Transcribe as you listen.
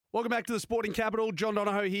Welcome back to the Sporting Capital. John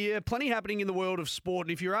Donohoe here. Plenty happening in the world of sport.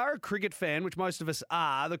 And if you are a cricket fan, which most of us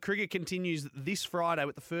are, the cricket continues this Friday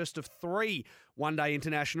with the first of 3 one-day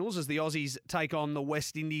internationals as the Aussies take on the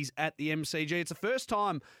West Indies at the MCG. It's the first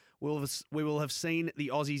time we will have seen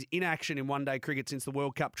the Aussies in action in one-day cricket since the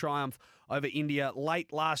World Cup triumph over India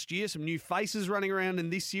late last year. Some new faces running around in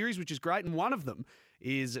this series, which is great. And one of them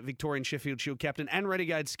is Victorian Sheffield Shield captain and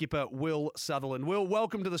Renegade skipper Will Sutherland. Will,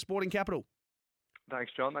 welcome to the Sporting Capital.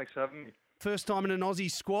 Thanks, John. Thanks for having me. First time in an Aussie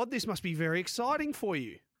squad. This must be very exciting for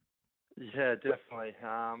you. Yeah, definitely.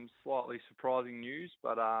 Slightly surprising news,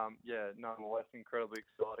 but nonetheless incredibly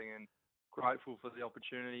exciting and grateful for the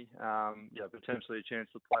opportunity. Potentially a chance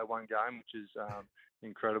to play one game, which is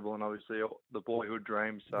incredible, and obviously the boyhood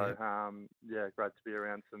dream. So, great to be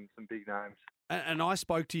around some big names. And I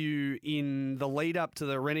spoke to you in the lead up to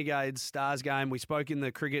the Renegades Stars game. We spoke in the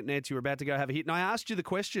cricket nets. You were about to go have a hit. And I asked you the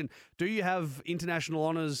question, do you have international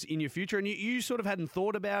honours in your future? And you sort of hadn't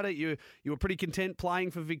thought about it. You were pretty content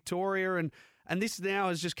playing for Victoria. And this now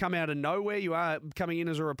has just come out of nowhere. You are coming in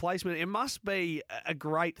as a replacement. It must be a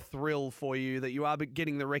great thrill for you that you are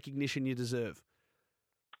getting the recognition you deserve.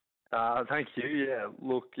 Thank you. Yeah,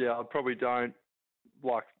 look, I probably don't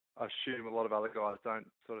I assume a lot of other guys don't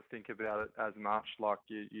sort of think about it as much. Like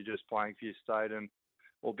you're just playing for your state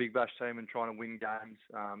or Big Bash team and trying to win games.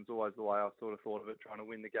 It's always the way I sort of thought of it, trying to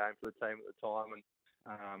win the game for the team at the time.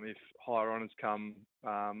 And if higher honours come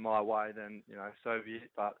my way, then so be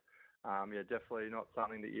it. But definitely not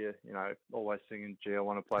something that you always thinking, gee, I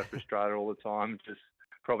want to play for Australia all the time. Just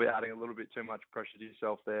probably adding a little bit too much pressure to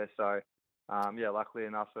yourself there. So luckily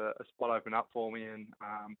enough, a spot opened up for me and.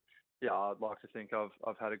 I'd like to think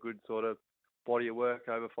I've had a good sort of body of work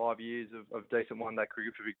over 5 years of decent one-day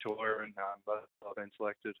cricket for Victoria, and I've been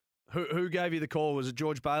selected. Who gave you the call? Was it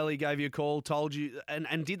George Bailey gave you a call, told you,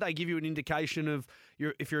 and did they give you an indication of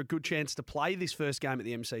if you're a good chance to play this first game at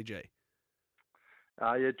the MCG?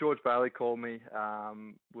 George Bailey called me.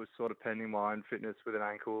 Was sort of pending my own fitness with an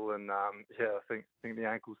ankle, and I think the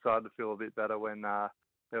ankle started to feel a bit better when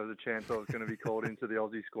there was a chance I was going to be called into the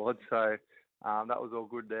Aussie squad. So. That was all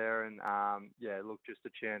good there, and just a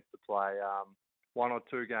chance to play 1 or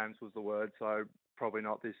 2 games was the word. So probably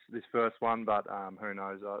not this first one, but who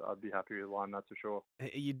knows? I'd be happy with one, that's for sure.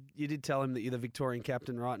 You did tell him that you're the Victorian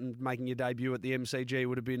captain, right? And making your debut at the MCG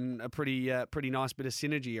would have been a pretty nice bit of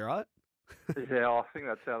synergy, right? Yeah, I think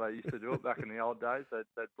that's how they used to do it back in the old days.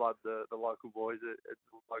 They'd blood the local boys at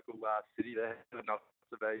the local city there. Not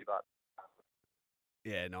to be, but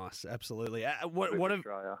yeah, nice, absolutely.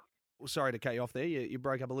 Sorry to cut you off there. You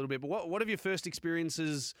broke up a little bit. But what have your first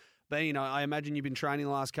experiences been? I imagine you've been training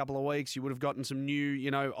the last couple of weeks. You would have gotten some new,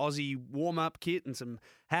 Aussie warm-up kit and some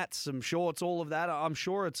hats, some shorts, all of that. I'm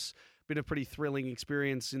sure it's been a pretty thrilling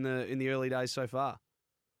experience in the early days so far.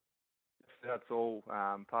 That's all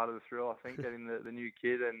part of the thrill, I think, getting the new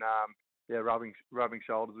kit and rubbing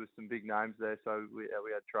shoulders with some big names there. So we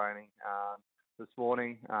had training this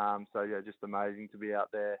morning. Just amazing to be out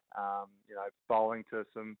there, bowling to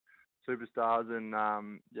some superstars and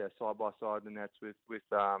side by side in the nets with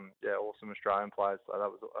awesome Australian players. So that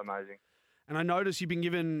was amazing. And I noticed you've been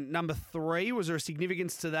given number 3. Was there a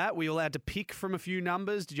significance to that? Were you allowed to pick from a few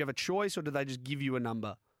numbers? Did you have a choice, or did they just give you a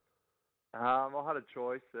number? I had a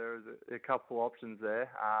choice. There was a couple of options there,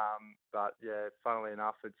 funnily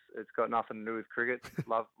enough, it's got nothing to do with cricket.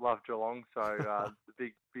 Love Geelong, so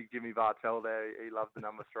the big Jimmy Bartell there, he loved the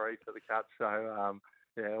number 3 for the Cats. So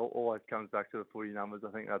it always comes back to the footy numbers.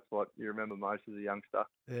 I think that's what you remember most as a youngster.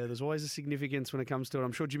 Yeah, there's always a significance when it comes to it.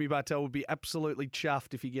 I'm sure Jimmy Bartell would be absolutely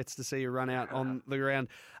chuffed if he gets to see you run out on the ground.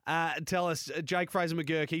 Tell us, Jake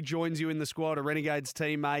Fraser-McGurk, he joins you in the squad, a Renegades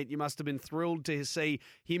teammate. You must have been thrilled to see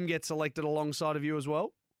him get selected alongside of you as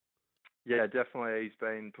well. Yeah, definitely. He's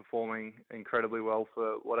been performing incredibly well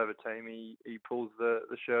for whatever team he pulls the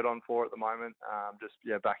shirt on for at the moment.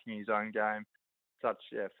 Backing his own game. Such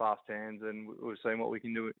fast hands, and we've seen what he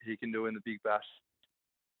can do in the Big Bash.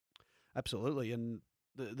 Absolutely, and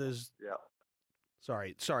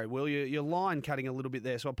Sorry, Will, your line cutting a little bit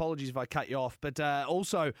there, so apologies if I cut you off. But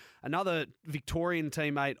also, another Victorian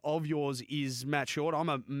teammate of yours is Matt Short. I'm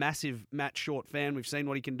a massive Matt Short fan. We've seen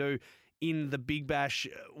what he can do in the Big Bash.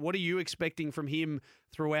 What are you expecting from him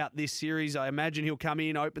throughout this series? I imagine he'll come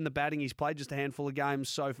in, open the batting. He's played just a handful of games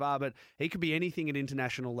so far, but he could be anything at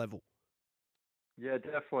international level. Yeah,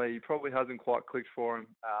 definitely. He probably hasn't quite clicked for him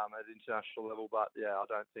at international level, but I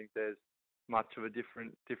don't think there's much of a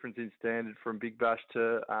difference in standard from Big Bash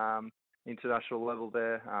to international level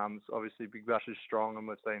there. Obviously, Big Bash is strong, and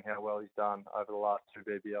we've seen how well he's done over the last 2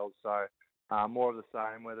 BBLs. So more of the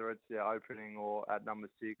same, whether it's opening or at number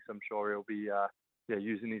 6. I'm sure he'll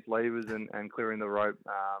using his levers and clearing the rope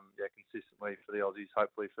consistently for the Aussies,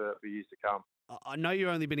 hopefully for years to come. I know you've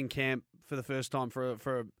only been in camp for the first time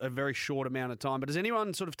for a very short amount of time, but has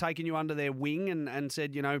anyone sort of taken you under their wing and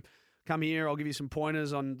said, come here, I'll give you some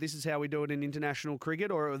pointers on this is how we do it in international cricket,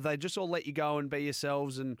 or have they just all let you go and be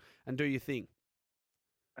yourselves and do your thing?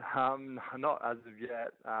 Not as of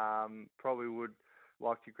yet. Probably would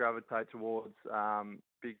like to gravitate towards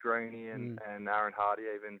Big Greenie and Aaron Hardy,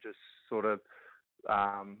 even just sort of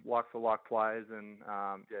like for like players, and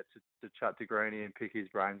to chat to Greenie and pick his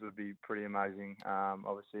brains would be pretty amazing.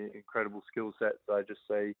 Obviously, incredible skill set. So just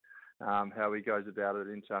see how he goes about it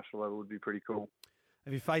at international level would be pretty cool.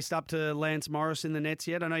 Have you faced up to Lance Morris in the nets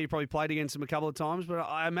yet? I know you probably played against him a couple of times, but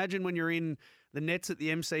I imagine when you're in the nets at the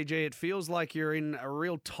MCG, it feels like you're in a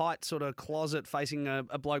real tight sort of closet facing a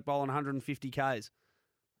bloke bowling 150 Ks.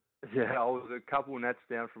 Yeah, I was a couple of nets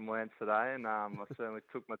down from Lance today, and I certainly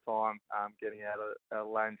took my time getting out of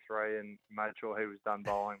lane 3 and made sure he was done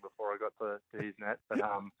bowling before I got to his net. But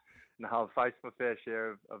I've faced my fair share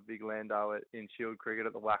of big Lando in Shield cricket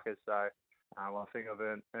at the Wackers, so I think I've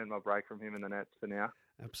earned my break from him in the nets for now.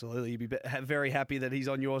 Absolutely. You'd be very happy that he's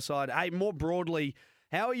on your side. Hey, more broadly,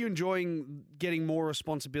 how are you enjoying getting more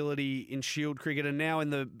responsibility in Shield cricket and now in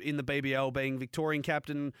the BBL, being Victorian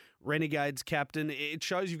captain, Renegades captain? It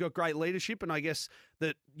shows you've got great leadership, and I guess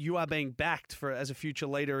that you are being backed as a future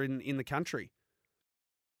leader in the country.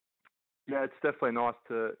 Yeah, it's definitely nice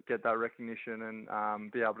to get that recognition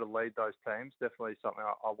and be able to lead those teams. Definitely something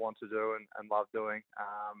I want to do and love doing.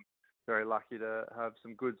 Very lucky to have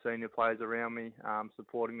some good senior players around me,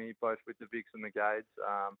 supporting me both with the Vicks and the Gades.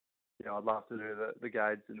 I'd love to do the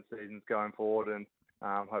Gades in the seasons going forward and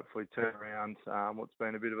hopefully turn around what's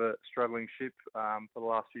been a bit of a struggling ship for the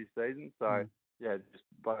last few seasons. So, just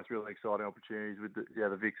both really exciting opportunities with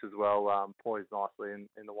the Vicks as well, poised nicely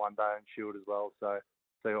in the one day and Shield as well. So,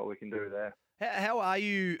 see what we can do there. How are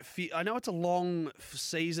you? I know it's a long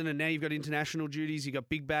season, and now you've got international duties. You've got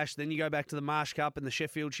Big Bash, then you go back to the Marsh Cup and the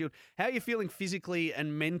Sheffield Shield. How are you feeling physically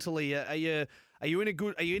and mentally? Are you in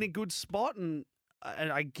a good spot? And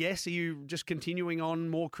I guess, are you just continuing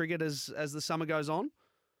on more cricket as the summer goes on?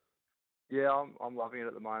 Yeah, I'm loving it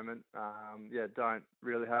at the moment. Don't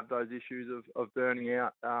really have those issues of burning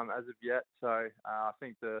out as of yet. So I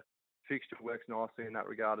think the fixture works nicely in that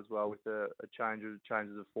regard as well, with a changes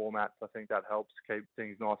of formats. I think that helps keep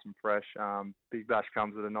things nice and fresh. Big Bash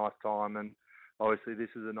comes at a nice time, and obviously this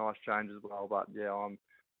is a nice change as well. But yeah, I'm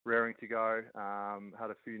raring to go. Had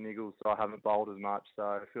a few niggles, so I haven't bowled as much. So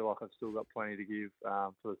I feel like I've still got plenty to give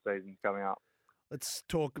for the season coming up. Let's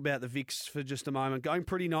talk about the Vicks for just a moment. Going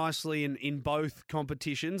pretty nicely in both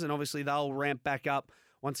competitions, and obviously they'll ramp back up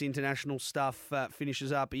once the international stuff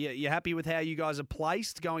finishes up. Are you happy with how you guys are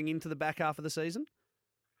placed going into the back half of the season?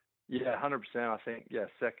 Yeah, 100%. I think,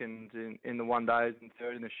 second in the one days and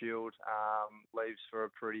third in the Shield leaves for a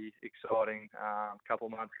pretty exciting couple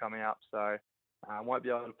of months coming up. So won't be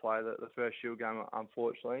able to play the first Shield game,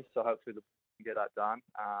 unfortunately. So hopefully we can get that done.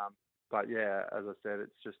 But yeah, as I said,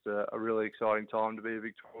 it's just a really exciting time to be a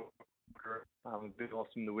Victorian. A bit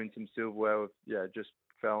awesome to win some silverware. Just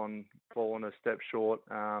fallen a step short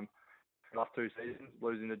last two seasons,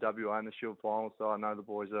 losing to WA in the Shield final. So I know the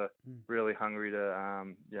boys are really hungry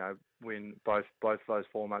to win both those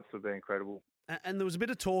formats. Would be incredible. And there was a bit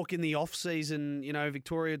of talk in the off-season,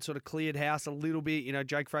 Victoria had sort of cleared house a little bit.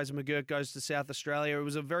 Jake Fraser-McGurk goes to South Australia. It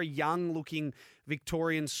was a very young-looking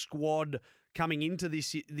Victorian squad coming into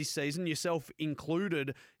this season, yourself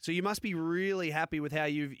included. So you must be really happy with how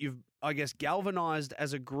you've I guess, galvanised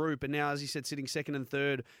as a group. And now, as you said, sitting second and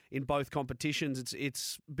third in both competitions,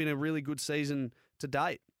 it's been a really good season to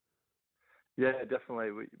date. Yeah,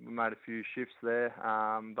 definitely. We made a few shifts there.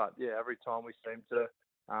 But yeah, every time we seem to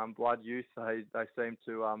blood youth, they seem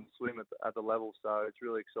to swim at the level. So it's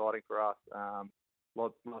really exciting for us.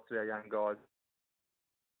 Lots of our young guys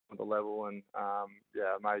at the level, and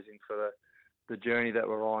amazing for the journey that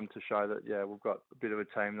we're on to show that we've got a bit of a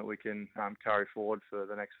team that we can carry forward for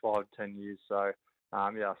the next 5-10 years. So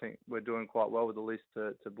I think we're doing quite well with the list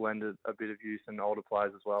to blend a bit of youth and older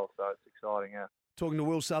players as well. So it's exciting. Yeah. Talking to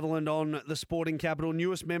Will Sutherland on the Sporting Capital,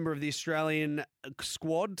 newest member of the Australian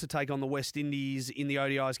squad to take on the West Indies in the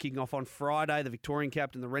ODIs, kicking off on Friday. The Victorian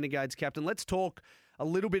captain, the Renegades captain. Let's talk a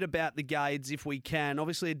little bit about the Gades if we can.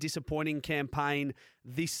 Obviously a disappointing campaign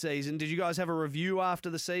this season. Did you guys have a review after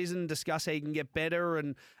the season, discuss how you can get better,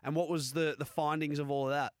 and what was the findings of all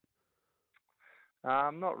of that?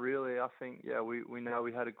 Not really. I think, we know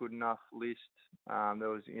we had a good enough list. There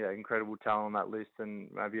was, incredible talent on that list, and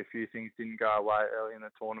maybe a few things didn't go away early in the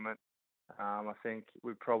tournament. I think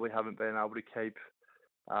we probably haven't been able to keep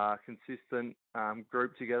consistent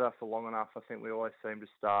group together for long enough, I think we always seem to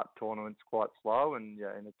start tournaments quite slow, and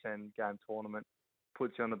in a 10-game tournament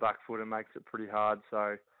puts you on the back foot and makes it pretty hard.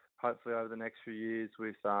 So hopefully over the next few years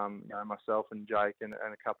with myself and Jake and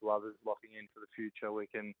a couple others locking in for the future, we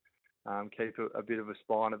can keep a bit of a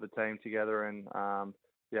spine of a team together, and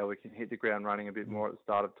we can hit the ground running a bit more at the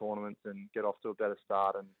start of tournaments and get off to a better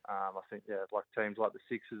start. And I think like teams like the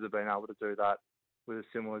Sixers have been able to do that with a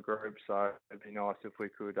similar group. So it'd be nice if we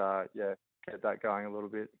could get that going a little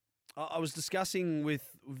bit. I was discussing with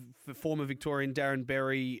former Victorian Darren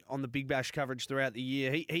Berry on the Big Bash coverage throughout the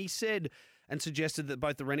year. He said and suggested that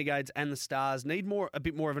both the Renegades and the Stars need a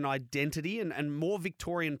bit more of an identity and more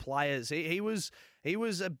Victorian players. He was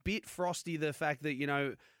a bit frosty, the fact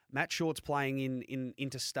that, Matt Short's playing in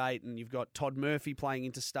interstate, and you've got Todd Murphy playing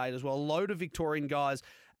interstate as well. A load of Victorian guys,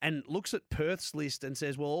 and looks at Perth's list and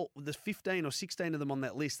says, well, there's 15 or 16 of them on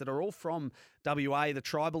that list that are all from WA. The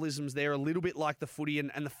tribalism's there, a little bit like the footy,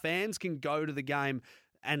 and the fans can go to the game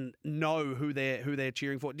and know who they're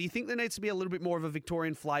cheering for. Do you think there needs to be a little bit more of a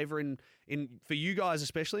Victorian flavour in for you guys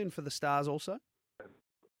especially, and for the Stars also?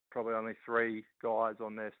 Probably only 3 guys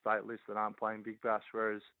on their state list that aren't playing Big Bash,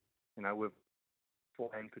 whereas we're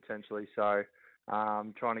playing potentially. So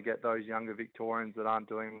trying to get those younger Victorians that aren't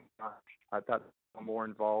doing much at that more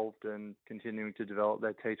involved and continuing to develop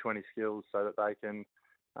their T20 skills so that they can,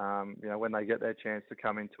 when they get their chance to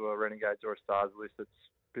come into a Renegades or a Stars list, it's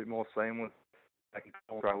a bit more seamless. They can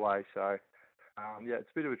go away. So, it's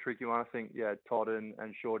a bit of a tricky one. I think, Todd and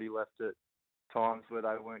Shorty left at times where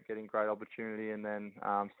they weren't getting great opportunity, and then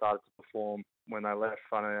started to perform when they left.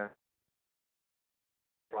 Funny.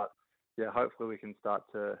 But, hopefully we can start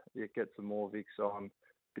to get some more Vics on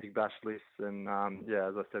Big Bash lists, and,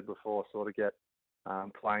 as I said before, sort of get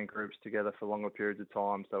playing groups together for longer periods of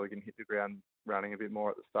time so we can hit the ground running a bit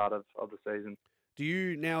more at the start of the season. Do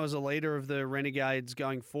you, now as a leader of the Renegades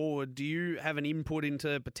going forward, do you have an input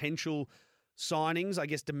into potential signings, I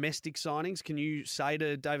guess domestic signings? Can you say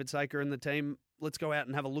to David Saker and the team, let's go out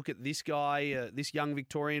and have a look at this guy, this young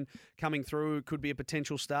Victorian coming through, could be a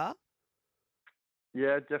potential star?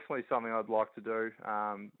 Yeah, definitely something I'd like to do.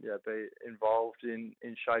 Be involved in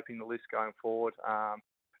shaping the list going forward.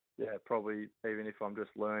 Probably even if I'm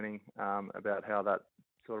just learning about how that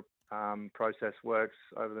sort of process works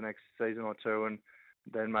over the next season or two, and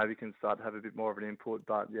then maybe can start to have a bit more of an input.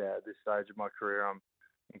 But at this stage of my career, I'm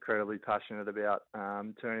incredibly passionate about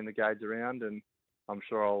turning the Gades around, and I'm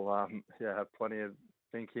sure I'll have plenty of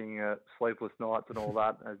thinking, sleepless nights and all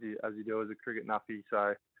that as you do as a cricket nuffy.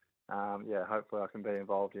 So hopefully I can be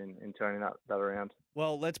involved in turning that around.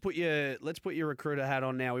 Well, let's put your recruiter hat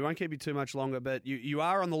on now. We won't keep you too much longer, but you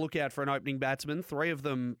are on the lookout for an opening batsman. 3 of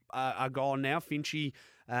them are gone now. Finchy,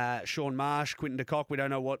 Sean Marsh, Quinton de Kock. We don't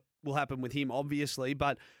know what will happen with him, obviously,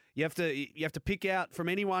 but you have to pick out from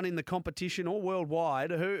anyone in the competition or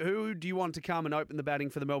worldwide. Who do you want to come and open the batting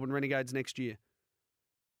for the Melbourne Renegades next year?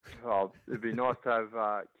 Oh, it'd be nice to have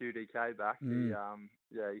QDK back.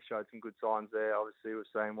 He showed some good signs there. Obviously, we've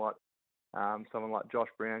seen what someone like Josh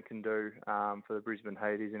Brown can do for the Brisbane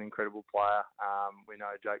Heat. He's an incredible player. We know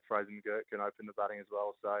Jake Fraser-McGirt can open the batting as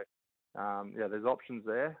well. So, there's options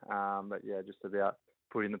there. But just about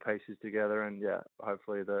putting the pieces together, and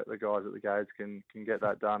hopefully the guys at the Gades can get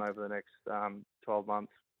that done over the next 12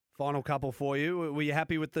 months. Final couple for you. Were you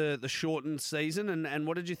happy with the shortened season? And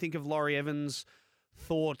what did you think of Laurie Evans'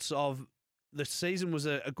 thoughts of the season was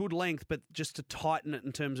a good length, but just to tighten it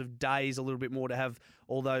in terms of days a little bit more to have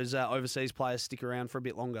all those overseas players stick around for a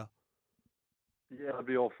bit longer? Yeah, I'd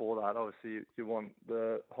be all for that. Obviously, you want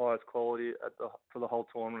the highest quality for the whole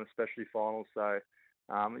tournament, especially finals. So,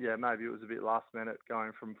 maybe it was a bit last minute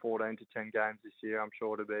going from 14 to 10 games this year. I'm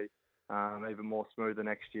sure to be even more smoother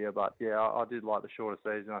next year. But, I did like the shorter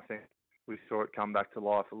season. I think we saw it come back to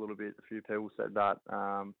life a little bit. A few people said that.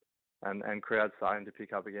 And crowds starting to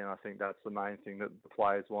pick up again. I think that's the main thing that the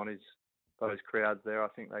players want, is those crowds there. I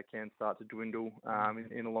think they can start to dwindle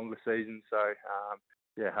in a longer season. So,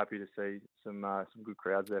 happy to see some good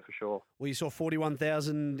crowds there for sure. Well, you saw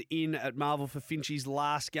 41,000 in at Marvel for Finchy's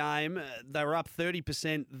last game. They were up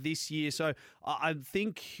 30% this year. So I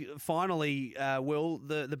think finally, Will,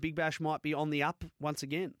 the Big Bash might be on the up once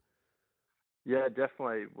again. Yeah,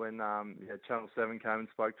 definitely. When Channel 7 came and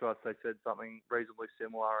spoke to us, they said something reasonably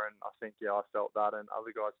similar, and I think I felt that, and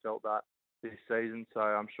other guys felt that this season. So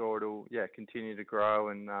I'm sure it'll continue to grow,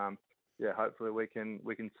 and hopefully we can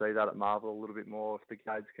see that at Marvel a little bit more if the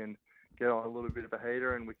Gades can get on a little bit of a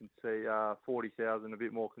heater and we can see 40,000 a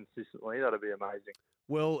bit more consistently, that'd be amazing.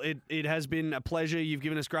 Well, it has been a pleasure. You've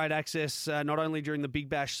given us great access, not only during the Big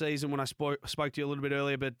Bash season when I spoke to you a little bit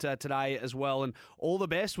earlier, but today as well. And all the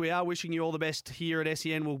best. We are wishing you all the best here at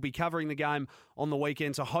SEN. We'll be covering the game on the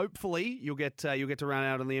weekend, so hopefully you'll get to run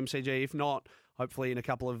out on the MCG. If not, hopefully in a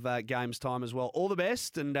couple of games' time as well. All the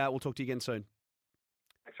best, and we'll talk to you again soon.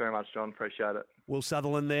 Thanks very much, John. Appreciate it. Will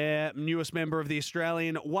Sutherland there, newest member of the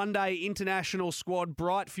Australian one-day international squad.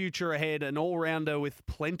 Bright future ahead, an all-rounder with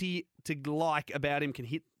plenty to like about him. Can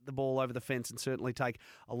hit the ball over the fence and certainly take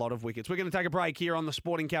a lot of wickets. We're going to take a break here on the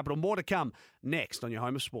Sporting Capital. More to come next on your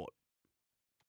home of sport.